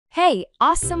Hey,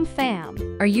 awesome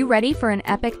fam! Are you ready for an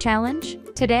epic challenge?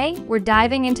 Today, we're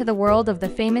diving into the world of the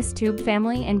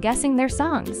FamousTubeFamily and guessing their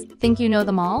songs. Think you know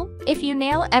them all? If you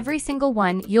nail every single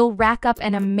one, you'll rack up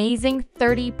an amazing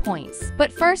 30 points.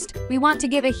 But first, we want to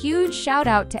give a huge shout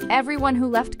out to everyone who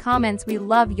left comments. We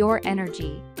love your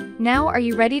energy. Now, are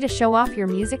you ready to show off your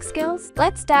music skills?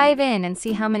 Let's dive in and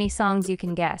see how many songs you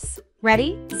can guess.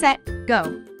 Ready, set,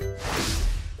 go!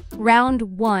 Round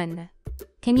 1.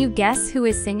 Can you guess who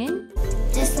is singing?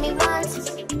 Diss me once,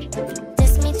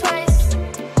 diss me twice,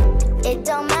 it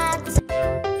don't matter.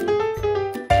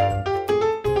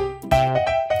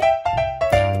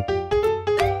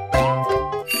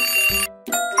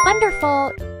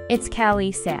 Wonderful! It's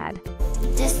Callie Sad.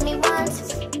 Diss me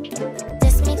once,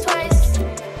 diss me twice,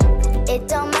 it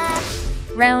don't matter.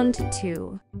 Round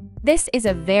 2. This is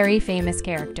a very famous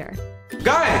character.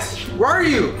 Guys, where are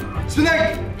you? It's been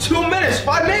like 2 minutes,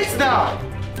 5 minutes now.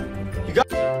 You got.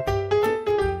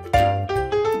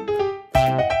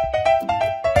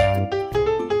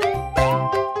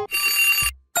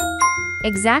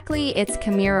 Exactly, it's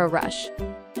Kinigra Rush.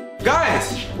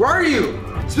 Guys, where are you?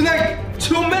 It's been like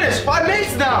 2 minutes, 5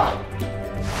 minutes now.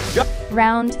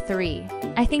 Round 3.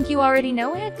 I think you already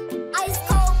know it. Ice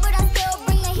cold, but I still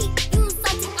bring the heat. You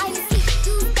such icy,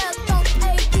 you stuck on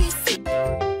ABC.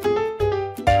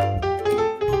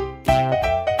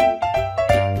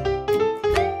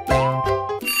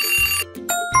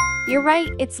 You're right,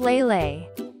 it's Lele.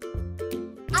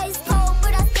 Ice cold,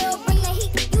 but I still bring the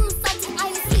heat. You such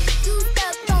icy, you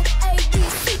stuck on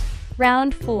ABC.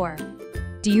 Round 4.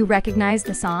 Do you recognize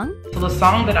the song? So the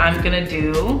song that I'm gonna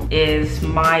do is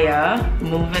Maya,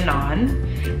 Moving On.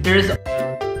 There's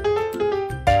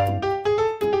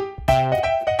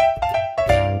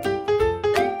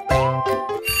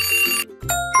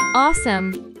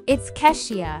Awesome, it's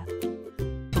Keshia.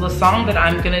 So the song that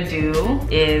I'm gonna do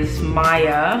is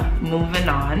Maya, Moving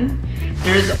On.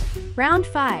 There's Round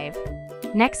 5.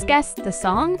 Next guess the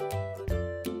song?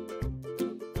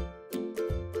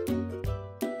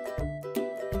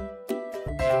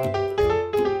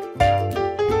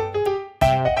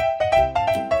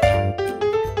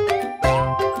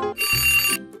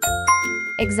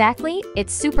 Exactly,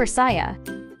 it's Super Saya.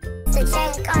 To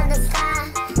check on the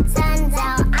sky, sun's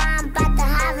out, I'm about to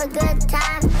have a good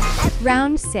time.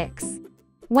 Round 6.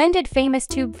 When did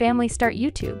FamousTubeFamily start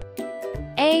YouTube?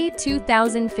 A.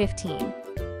 2015.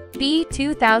 B.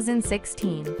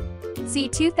 2016. C.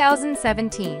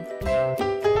 2017.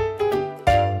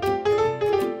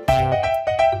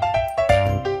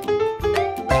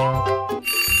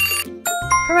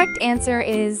 Correct answer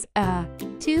is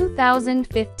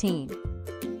 2015.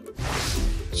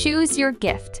 Choose your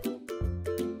gift.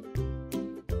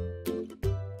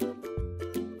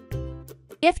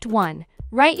 Gift 1.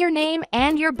 Write your name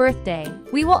and your birthday.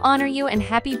 We will honor you and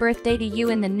happy birthday to you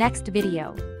in the next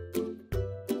video.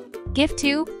 Gift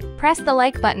 2. Press the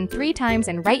like button 3 times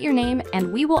and write your name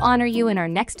and we will honor you in our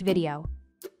next video.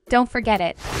 Don't forget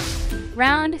it.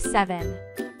 Round 7.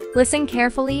 Listen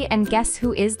carefully and guess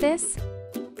who is this?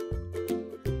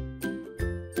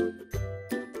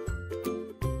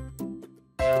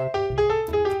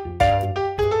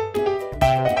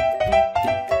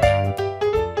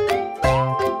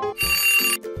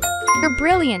 You're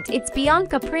brilliant, it's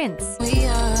Bianca Prince. We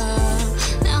are,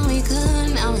 now we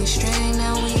good, now we straight,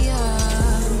 now we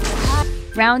are.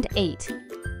 Round 8.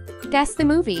 Guess the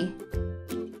movie.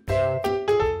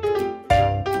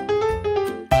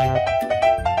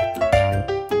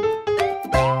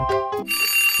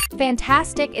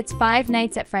 Fantastic, it's Five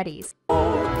Nights at Freddy's.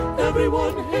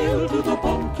 Everyone hail to the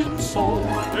pumpkin soul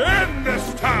in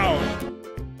this town!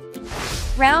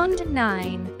 Round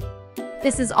 9.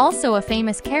 This is also a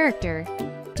famous character.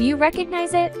 Do you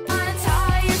recognize it?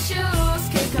 Untie your shoes,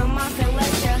 kick 'em off and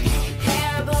let your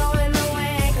hair blow in the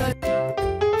wind.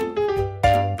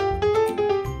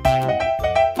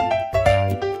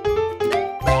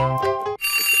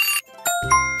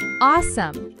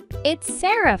 Awesome! It's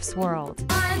Seraph's World.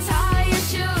 Untie your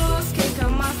shoes, kick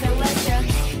 'em off and let your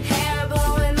hair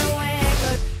blow in the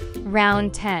wind.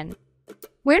 Round 10.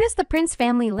 Where does the Prince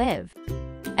family live?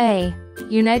 A.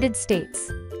 United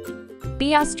States.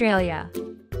 B. Australia.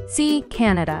 C.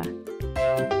 Canada.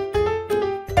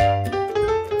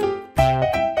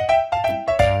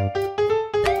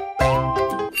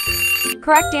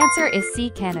 Correct answer is C.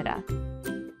 Canada.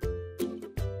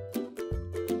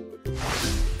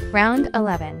 Round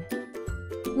 11.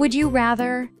 Would you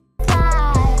rather?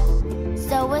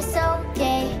 So it's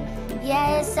okay,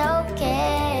 yeah, it's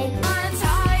okay.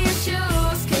 Untie your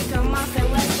shoes, kick 'em off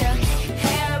and let your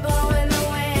hair blow in the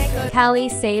wind. Callie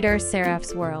Seder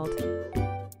Seraph's World.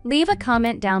 Leave a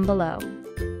comment down below.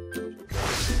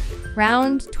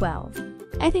 Round 12.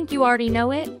 I think you already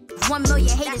know it. 1 million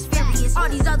haters furious. All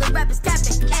these other rappers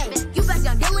tapping. Hey, you best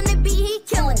young Dylan and B, he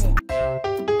killing it.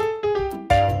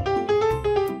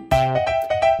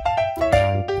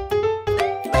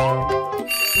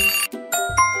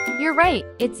 You're right,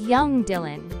 it's young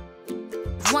Dylan.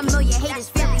 1 million haters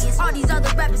furious. All these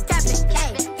other rappers tapping.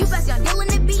 Hey, you best young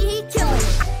Dylan and B, he killing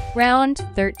it. Round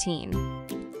 13.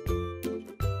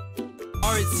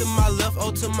 Alright, to my left,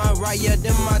 oh to my right, yeah,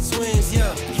 them my twins,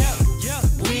 yeah.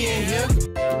 We in here.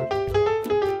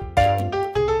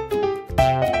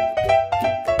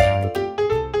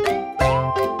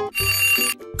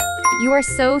 You are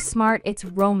so smart, it's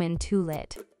Roman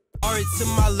Tulit. Alright, to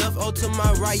my left, oh to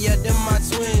my right, yeah, them my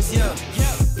twins, yeah.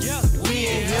 We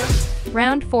in here.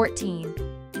 Round 14.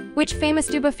 Which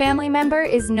FamousTubeFamily member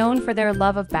is known for their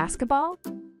love of basketball?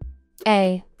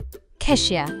 A.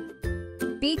 Kishia.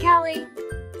 B. Callie.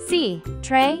 C.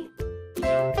 Trey.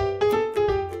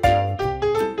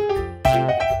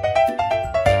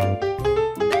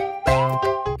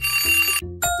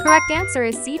 Correct answer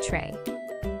is C. Trey.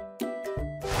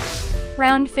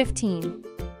 Round 15.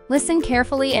 Listen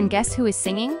carefully and guess who is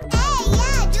singing? Hey,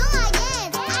 yeah, do my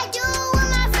dance. I do it with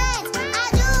my friends. I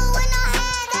do it with no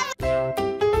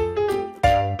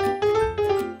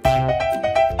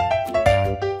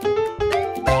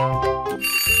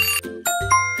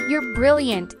hands. You're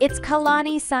brilliant. It's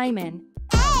Kalani Simon.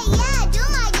 Hey, yeah, do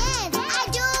my dance. I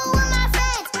do it with my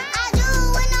friends. I do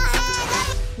it with no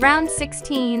hands. Round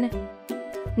 16.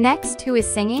 Next, who is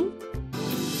singing?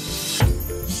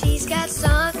 She's got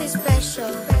something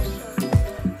special.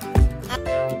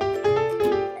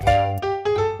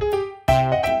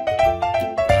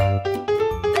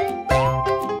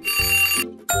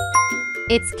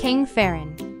 It's King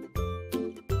Farron.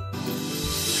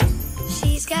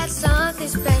 She's got something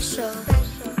special.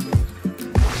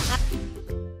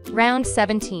 Round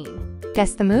 17.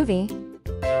 Guess the movie.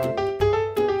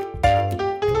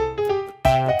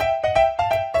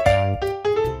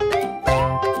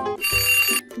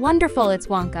 Wonderful, it's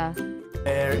Wonka.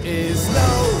 There is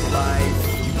no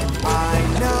life I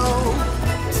know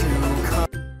to come.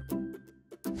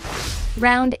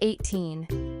 Round 18.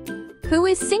 Who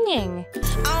is singing?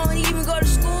 I don't even go to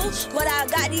school, but I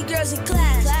got these girls in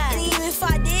class. And even if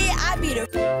I did, I'd be the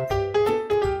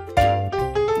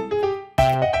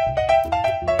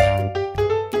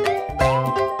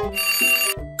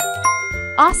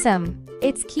Awesome!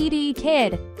 It's Kitty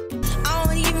Kid. I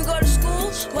don't even go to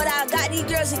school, but I got these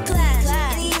girls in class.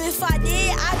 And even if I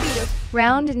did, I'd be the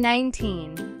Round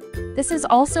 19. This is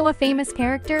also a famous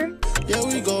character. Yeah,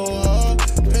 we go hard,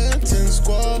 Pantons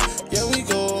squad. Yeah, we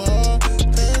go hard,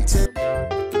 Pantons.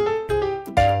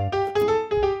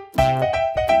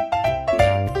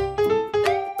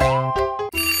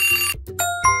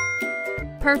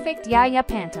 Perfect Yaya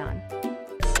Panton.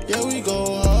 Yeah, we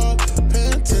go hard,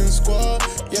 Pantons squad.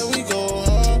 Yeah, we go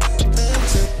hard,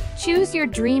 Pantons. Choose your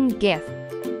dream gift.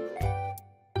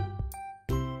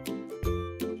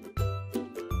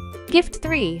 Gift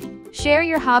 3. Share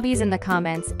your hobbies in the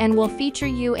comments and we'll feature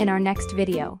you in our next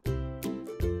video.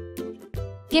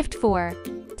 Gift 4.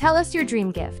 Tell us your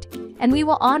dream gift and we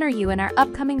will honor you in our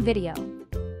upcoming video.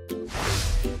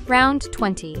 Round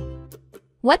 20.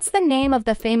 What's the name of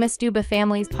the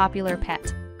FamousTubeFamily's popular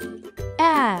pet?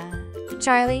 A.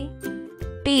 Charlie.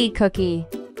 B. Cookie.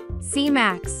 C.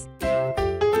 Max.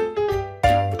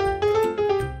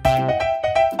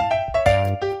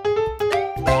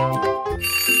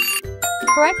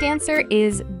 Correct answer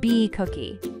is B.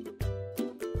 Cookie.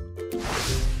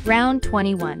 Round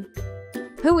 21.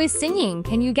 Who is singing?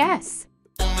 Can you guess?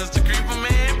 Mr. Creeper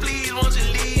Man, please won't you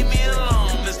leave me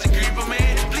alone? Mr. Creeper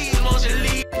Man, please won't you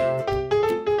leave?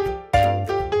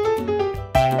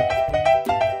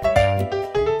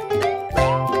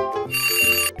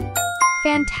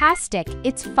 Fantastic!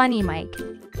 It's Funny Mike.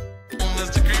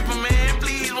 Mr. Creeper Man,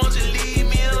 please won't you leave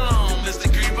me alone? Mr.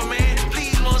 Creeper Man,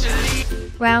 please won't you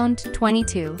leave? Round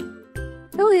 22.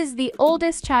 Who is the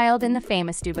oldest child in the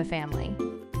FamousTubeFamily?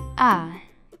 A.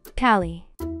 Callie.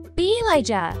 B.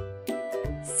 Elijah.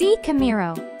 C.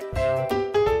 Camiro.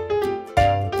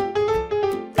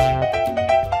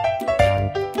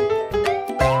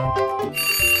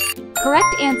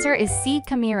 Correct answer is C.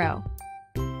 Camiro.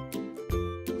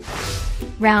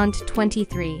 Round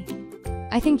 23.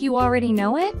 I think you already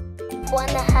know it?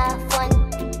 Wanna have fun,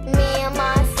 me and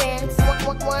my friends.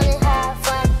 Wanna have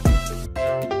fun.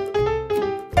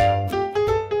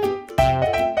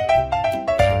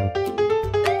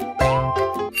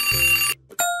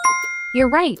 You're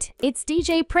right, it's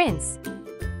DJ Prince.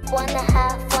 Wanna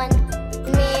have fun,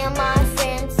 me and my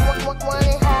friends.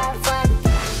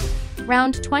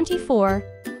 Round 24.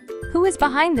 Who is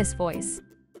behind this voice?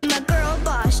 My girl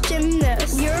boss,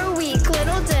 gymnast. You're a weak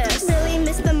little diss. Really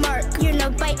missed the mark. You're no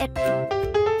bite.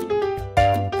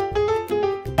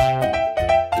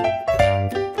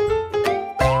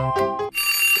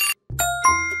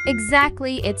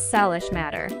 Exactly, it's Salish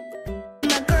Matter.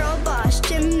 My girl boss,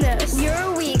 gymnast. You're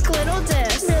a weak little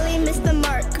diss. Really missed the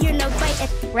mark. You're no bite.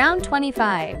 Round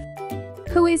 25.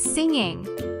 Who is singing?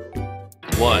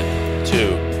 1,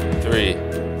 2, 3,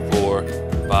 4,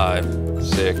 5,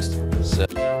 6,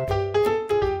 7.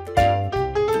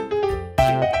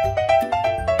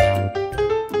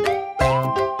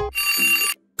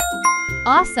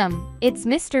 Awesome, it's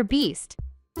Mr. Beast.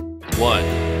 1,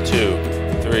 2,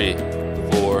 3,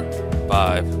 4,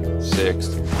 5, 6,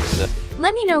 7.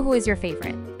 Let me know who is your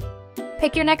favorite.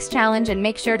 Pick your next challenge and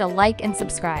make sure to like and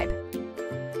subscribe.